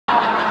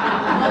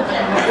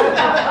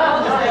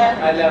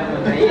Alam mo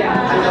na yan.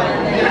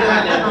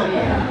 Alam mo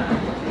yan.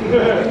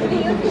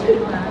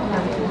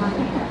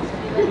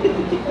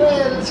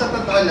 Well, sa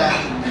totoo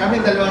lang,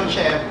 kami dalawang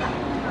chef.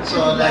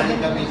 So,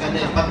 lagi kami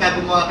pagka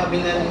gumawa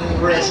kami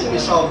ng recipe,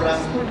 sobrang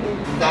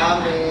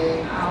dami.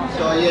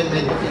 So, yun,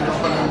 may tutino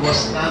ko ng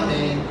boss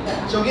namin.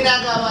 So,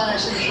 ginagawa na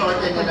siya,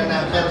 shorten na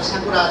lang pero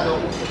sigurado,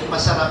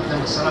 masarap na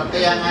masarap.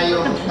 Kaya nga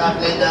yung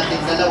tagline natin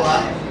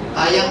dalawa,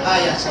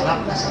 kayang-kaya,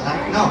 sarap na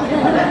sarap. No?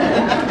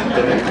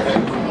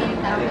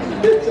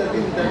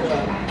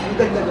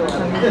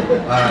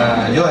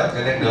 Yun,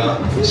 galing, no?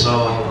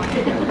 So,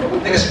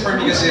 kasi for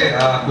me kasi,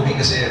 cooking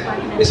kasi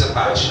is a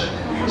passion.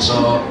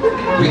 So,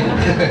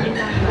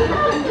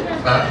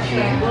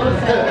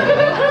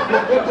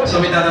 so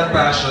without that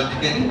passion,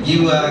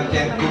 you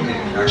can't cook it,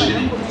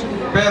 actually.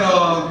 Pero,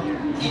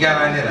 ika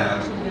nga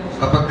nila,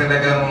 kapag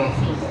talagang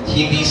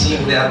hindi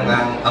simple ang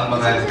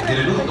mga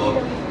niluluto,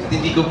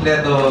 hindi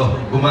kompleto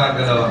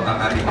gumagalaw ang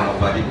ating mga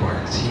body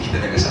parts, hindi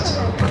talaga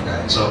sasarap ang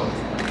pagkain. So,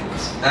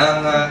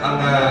 ang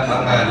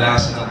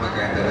lasa ng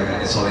pagkain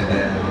talaga is all in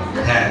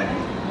the hand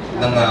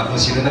ng kung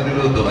sino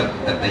nagluluto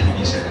at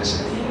hindi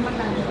seryoso.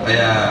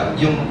 Kaya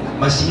yung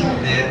mas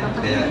simple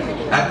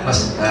at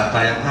mas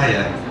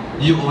kayang-kaya,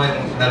 yun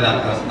na lang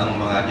ang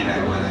mga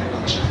ginagawa ng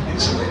mga chef dito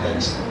sa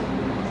Baynagis.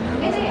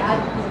 Can I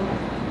add?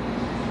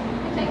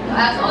 I'd like to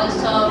add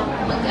also,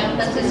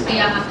 mag-emphasis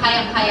kaya nga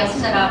kayang-kaya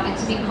sarap,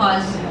 it's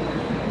because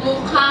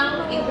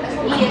mukhang, as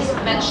Ian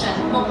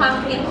mentioned,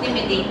 mukhang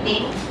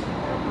intimidating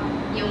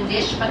yung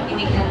dish pag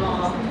tinignan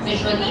mo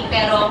visually,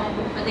 pero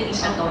madali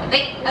siyang gawin.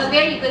 Like, a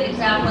very good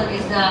example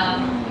is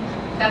the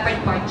peppered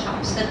pork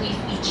chops that we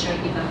feature,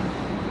 di ba?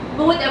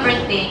 Who would ever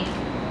think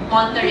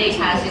Monterey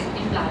has it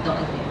timplado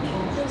already?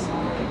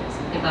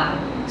 Di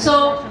ba?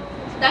 So,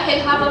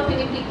 dahil habang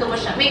piniprito mo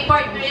siya, may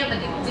partner yan,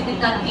 but we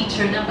did not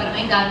feature na, parang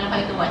may gano'n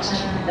kayo to watch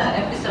na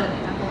episode.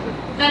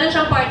 Meron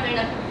siyang partner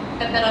na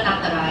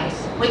pepperonata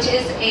rice, which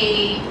is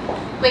a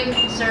quick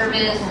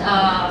service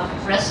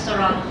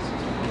restaurant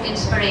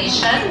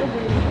inspiration.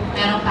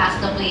 Merong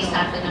pasta place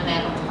natin na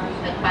merong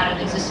parang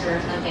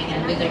nagsiserve ng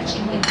ganyan with their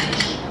chicken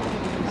dish.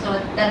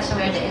 So that's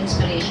where the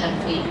inspiration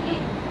came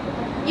in.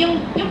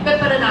 Yung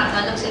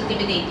pepperonata looks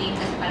intimidating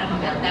kasi parang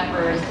bell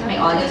peppers, may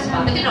olives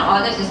pa. But you know,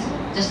 olives is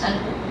just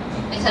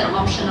it's an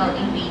optional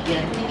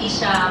ingredient.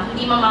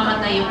 Hindi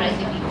mamamatay yung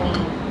recipe kung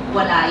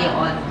wala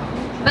yun.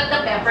 But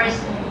the peppers,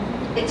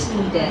 it's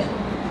needed.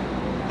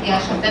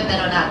 Kaya siya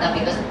pepperonata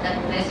because that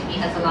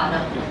recipe has a lot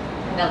of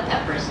bell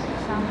peppers.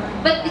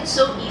 But it's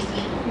so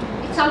easy.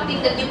 It's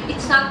something that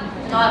it's not,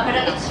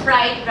 parang it's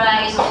fried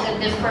rice with a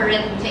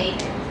different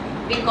take.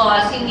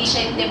 Because hindi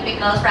siya yung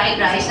typical fried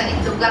rice na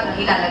itlog lang ang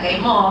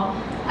ilalagay mo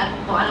at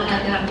kung ano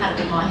natin ang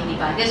karne mo, hindi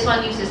ba? This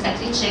one uses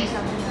sexy chicks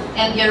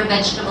and your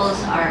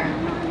vegetables are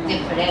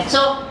different.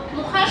 So,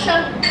 mukha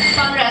siyang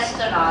pang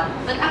restaurant,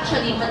 but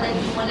actually, madali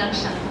mo lang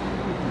siyang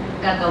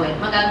gagawin.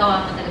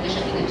 Magagawa mo talaga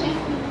siya in a gym.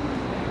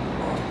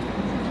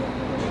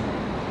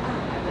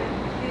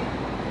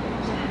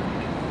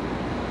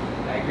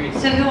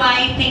 So who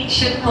I think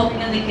should cook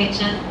in the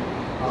kitchen?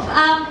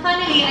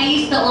 Funnily, I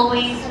used to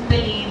always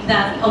believe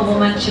that a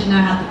woman should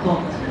know how to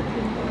cook.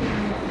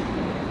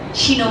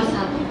 She knows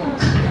how to cook.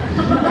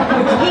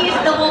 He is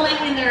the woman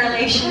in the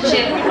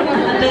relationship,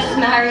 this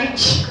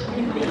marriage.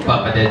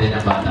 Papadede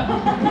ng bata.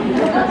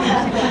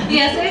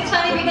 Yeah, so it's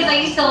funny because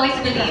I used to always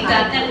believe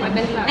that,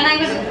 and I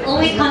was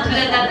always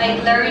confident that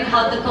I'd learn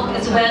how to cook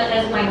as well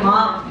as my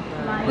mom,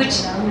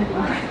 which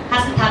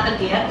hasn't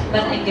happened yet,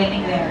 but I'm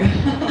getting there.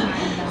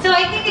 So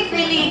I think it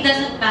really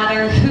doesn't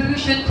matter who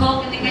should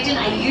cook in the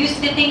kitchen. I used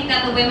to think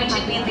that the women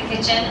should be in the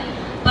kitchen,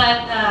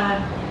 but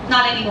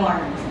not anymore.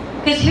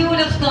 Because who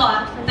would have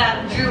thought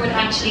that Drew would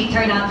actually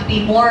turn out to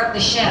be more of the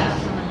chef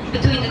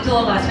between the two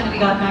of us when we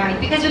got married?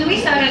 Because when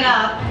we started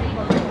out,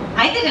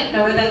 I didn't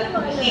know that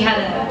he had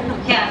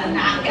a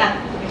knack at,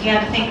 he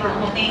had a thing for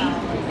cooking.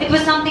 It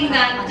was something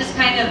that just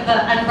kind of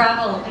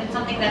unraveled and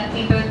something that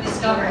we both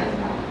discovered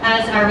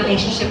as our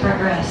relationship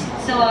progressed.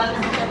 So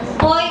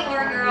boy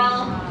or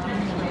girl,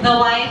 the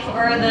wife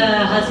or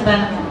the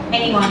husband,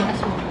 anyone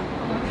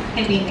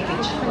can be in the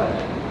kitchen.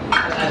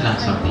 Add lang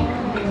something.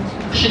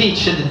 Actually, it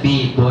shouldn't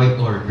be boy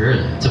or girl.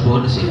 It's a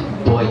bonus eh.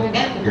 Boy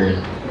and girl.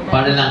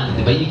 Para lang,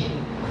 di ba?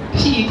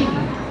 Kasi you can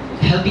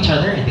help each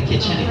other in the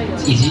kitchen.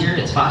 It's easier,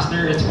 it's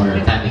faster, it's more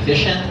time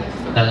efficient.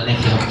 Lalo na if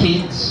you have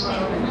kids.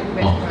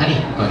 Oh, honey,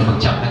 kung ano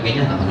mag-chop na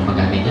ganyan, kung ano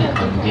mag-ganyan,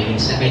 kung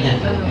mag-games na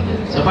ganyan, ganyan.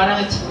 So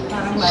parang it's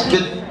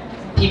good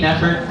team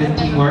effort, good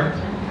teamwork.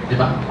 Di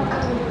ba?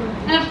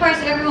 And of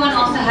course, everyone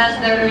also has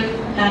their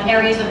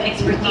areas of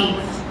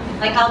expertise.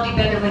 Like, I'll be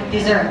better with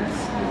desserts.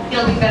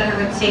 He'll be better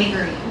with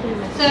savory.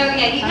 So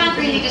yeah, you can't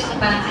really just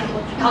parang,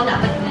 ikaw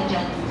dapat na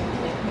dyan.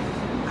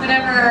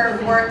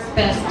 Whatever works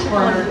best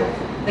for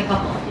the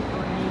couple.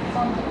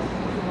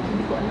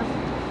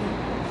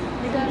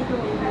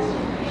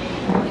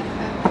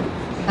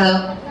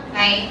 Hello.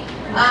 Hi.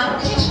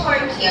 This is for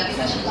Kia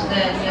because she's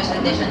the newest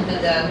addition to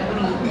the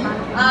group.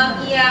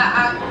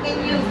 Can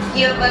you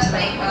give us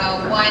like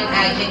one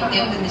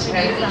adjective to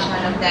describe each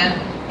one of them?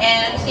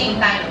 And at the same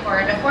time,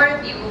 for the four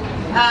of you,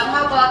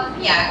 how about,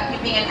 yeah,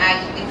 giving an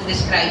adjective to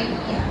describe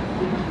Mia?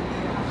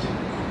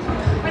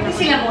 Pwede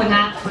sila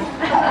muna.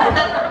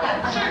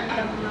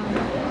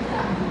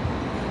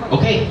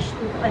 Okay.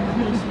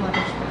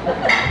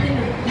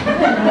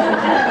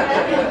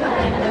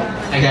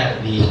 I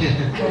gotta be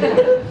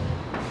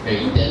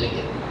very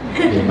delicate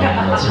with my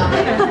answer.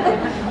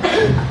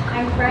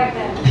 I'm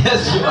pregnant.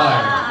 Yes, you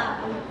are.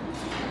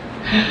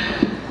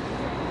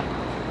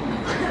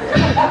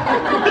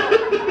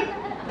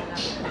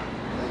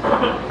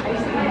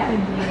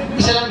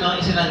 Isa lang, no?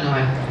 Isa lang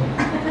naman.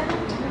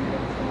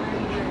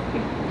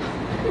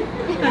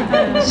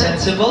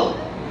 Sensible?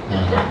 No,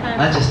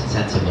 not just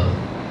sensible.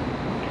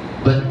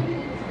 But,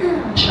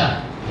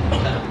 siya.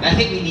 I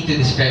think we need to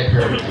describe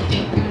her, I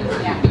think,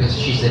 because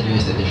she's the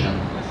newest addition.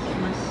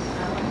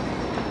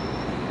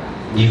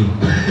 New.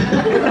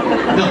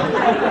 No.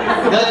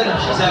 No.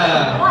 She's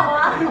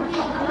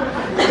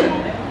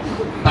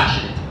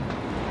passionate.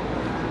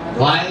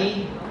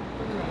 Why?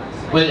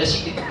 Well, as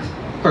you can,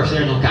 of course,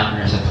 there are no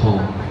cameras at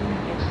home.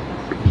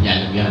 Hindi niya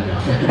alam yan, no?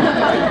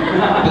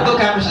 But no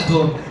cameras at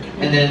home.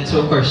 And then, so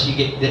of course, you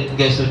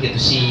guys don't get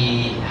to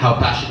see how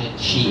passionate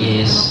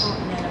she is.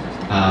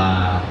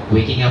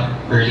 Waking up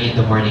early in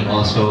the morning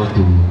also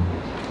to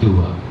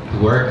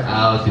work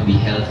out, to be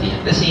healthy.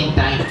 At the same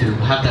time, to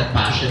have that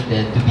passion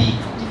then to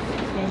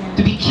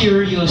be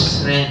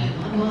curious rin.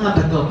 Ano nga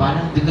ba to?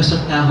 Parang because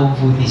of nga home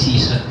foodie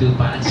season 2,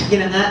 parang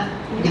sige na nga,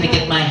 I'm gonna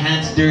get my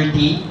hands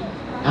dirty.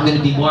 I'm gonna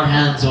be more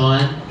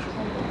hands-on.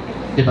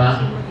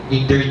 Diba?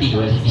 Being dirty,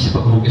 well, hindi sa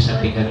paghugas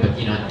ng pinggan, but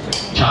you know,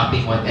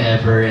 chopping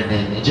whatever, and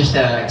then just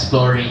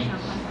exploring.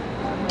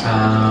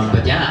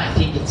 But yeah, I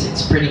think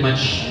it's pretty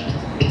much,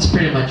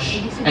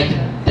 I can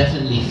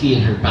definitely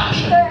feel her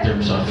passion in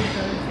terms of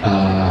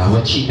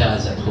what she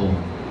does at home,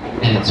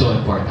 and it's so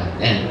important.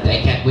 And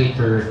I can't wait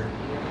for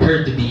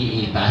her to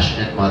be a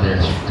passionate mother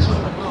as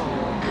well.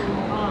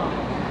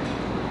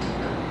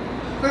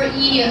 For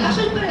Ian,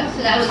 actually,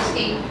 I would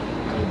say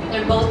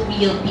they're both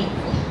real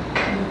people.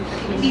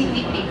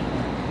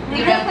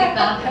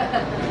 Theoretical.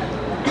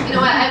 You know,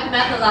 I've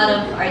met a lot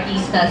of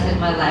artistas in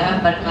my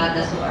life,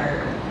 barcadas who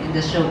are in the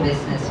show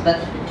business, but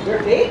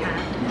They're fake?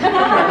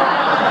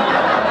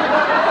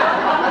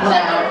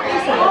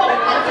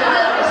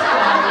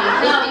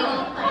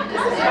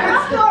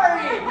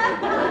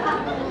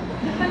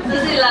 So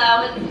sila,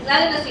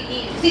 lalo na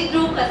si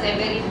Drew kasi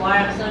very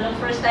warm. So nung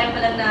first time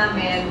pa lang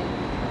namin,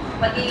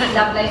 pati yung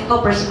love life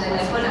ko, personal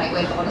life ko,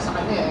 nakikwento ko na sa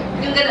kanya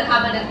eh. Yung ganun,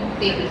 habang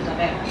nag-table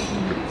kami.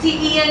 Si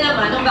Ian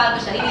naman, nung bago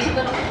siya, inisip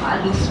ko nung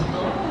aloof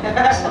to.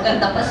 Mas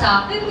maganda pa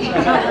sa akin eh.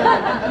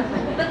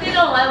 But you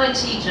know what, when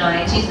she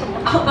joined,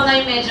 ako pa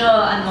ngayon medyo,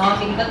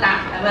 feeling ko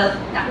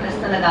tactless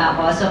talaga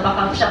ako. So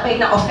baka siya pa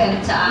yung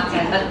na-offend sa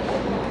akin. But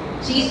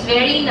she's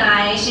very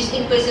nice, she's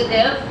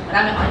inquisitive.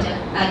 Marami akong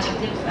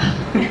adjectives.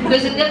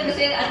 Inquisitive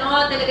kasi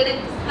talaga,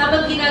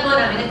 habang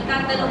ginagawa namin,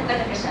 nagtatanong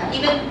talaga siya.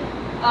 Even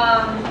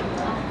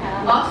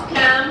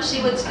off-cam, she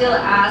would still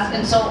ask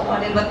and so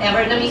on and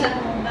whatever. Na minsan,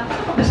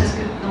 ako ba sa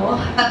script no?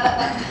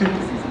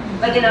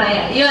 But you know,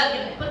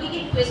 yun,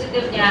 pagiging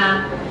inquisitive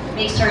niya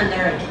makes her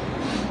learn.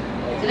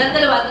 Silang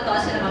dalawa,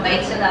 totoo sila, mabait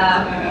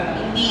sila,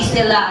 hindi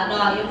sila,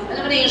 yung,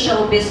 alam mo na yung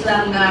showbiz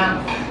lang na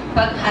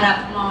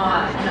pagharap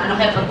mo, ano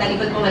kaya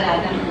pagtalikod mo, wala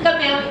na.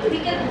 Kami, we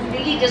can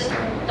really just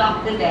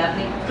talk to them,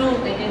 like, prove,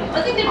 like,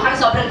 hindi mo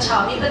kami sobrang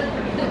chummy, but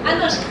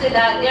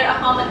sila, they're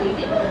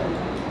accommodating.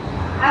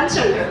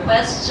 Answer your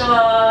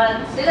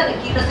questions. Sila,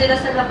 nakita sila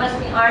sa labas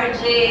ni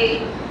RJ.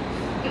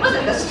 He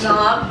wasn't a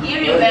snob. He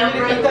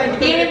remembered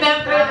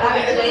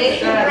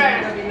RJ.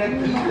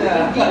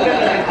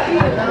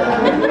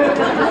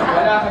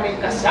 Wala kaming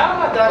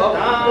kasama that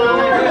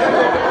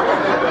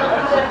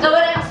So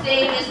what I'm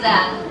saying is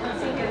that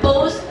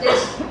post this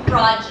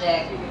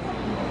project,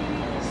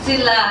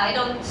 sila, I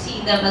don't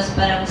see them as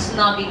parang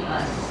snobbing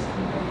us.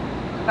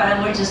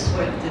 Parang we're just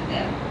work to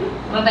them.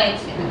 Mabait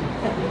sila.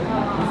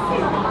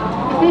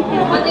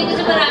 Pati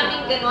kasi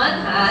maraming ganon,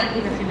 ha?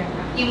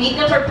 You meet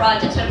them for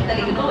projects, pero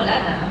talaga mo, wala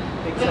na.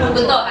 May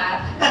hugot to,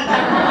 ha?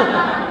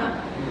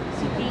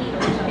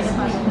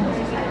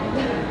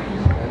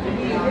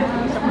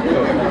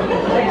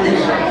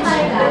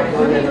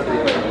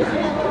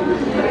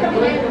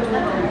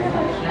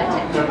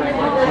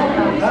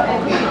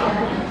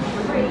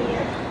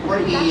 For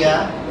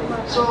Iya,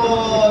 so,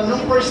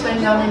 nung first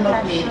time namin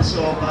mag-meet,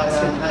 so parang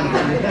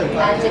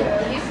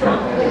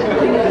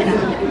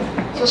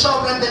so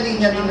sobrang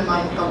dali niya rin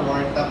naman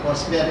ka-work,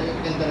 tapos very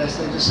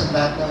interested sa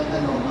lahat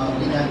ng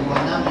ginagawa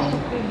namin,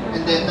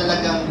 and then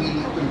talagang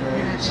willing to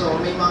learn. So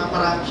may mga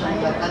parang siyang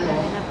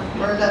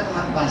or lahat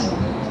ng pasok.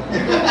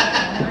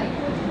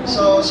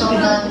 So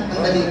sobrang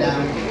ang dali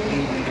lang,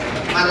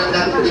 para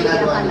lahat ng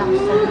ginagawa namin.